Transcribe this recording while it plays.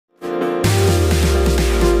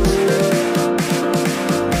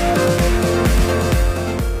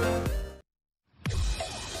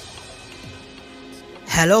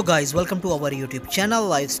Hello guys, welcome to our YouTube channel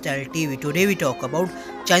Lifestyle TV. Today we talk about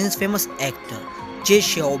Chinese famous actor Ji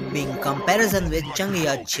Xiaobing, comparison with Zhang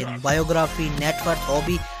Yaqin, biography, net worth,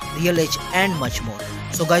 hobby, real age and much more.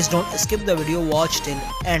 So guys, don't skip the video, watch till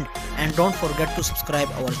end and don't forget to subscribe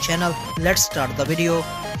our channel. Let's start the video.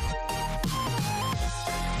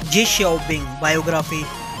 Ji Xiaobing, biography.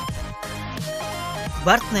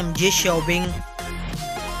 Birth name Ji Xiaobing.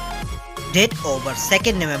 Date of birth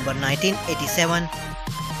 2nd November 1987.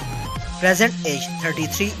 Present age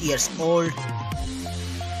 33 years old.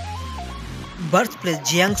 Birthplace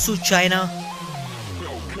Jiangsu, China.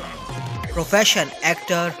 Profession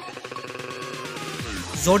actor.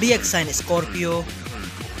 Zodiac sign Scorpio.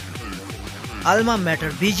 Alma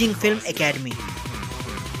mater Beijing Film Academy.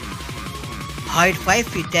 Height 5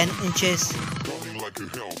 feet 10 inches.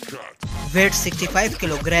 Weight 65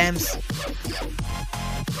 kilograms.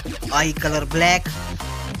 Eye color black.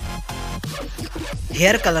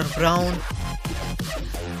 Hair color brown.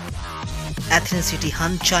 Ethnicity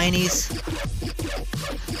Han Chinese.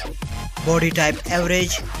 Body type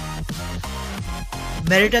average.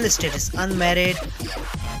 Marital status unmarried.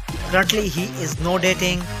 Currently he is no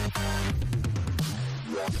dating.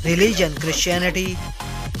 Religion Christianity.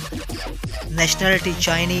 Nationality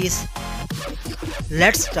Chinese.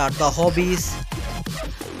 Let's start the hobbies.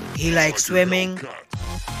 He likes swimming.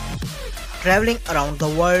 Traveling around the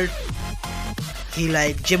world. He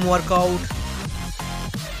likes gym workout.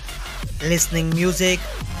 Listening music.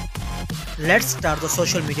 Let's start the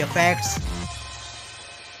social media facts.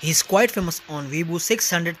 He's quite famous on Weibo,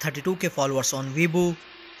 632k followers on Weibo.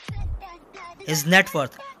 His net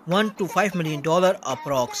worth $1 to $5 million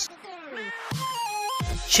approx.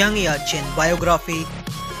 Zhang Yaqin, biography.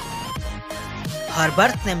 Her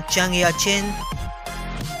birth name Zhang Yaqin.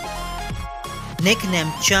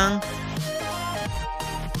 Nickname Chang.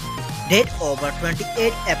 Date of birth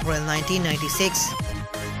 28 April 1996.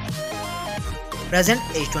 Present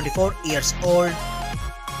age 24 years old.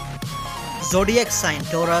 Zodiac sign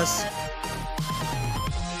Taurus.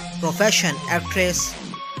 Profession actress.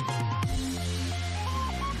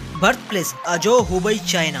 Birthplace Ezhou, Hubei,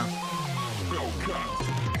 China.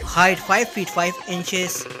 Height 5 feet 5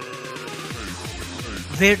 inches.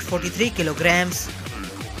 Weight 43 kilograms.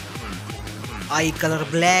 Eye color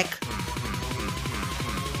black.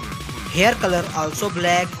 Hair color also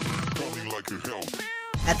black.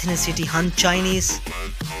 Ethnicity Han Chinese.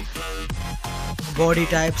 Body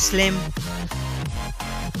type slim.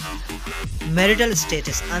 Marital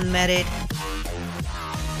status unmarried.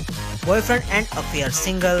 Boyfriend and affair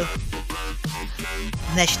single.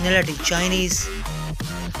 Nationality Chinese.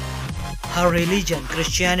 Her religion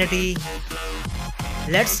Christianity.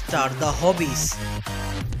 Let's start the hobbies.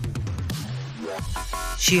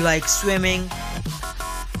 She likes swimming.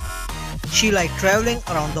 She likes traveling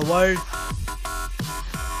around the world,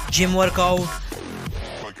 gym workout,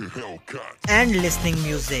 and listening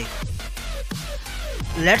music.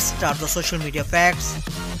 Let's start the social media facts.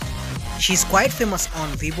 She's quite famous on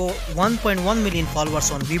Weibo, 1.1 million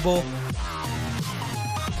followers on Weibo.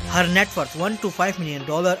 Her net worth $1 to $5 million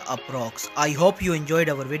approx. I hope you enjoyed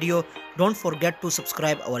our video. Don't forget to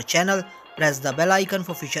subscribe our channel. Press the bell icon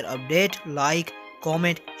for future update. Like,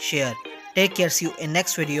 comment, share. Take care. See you in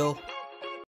next video.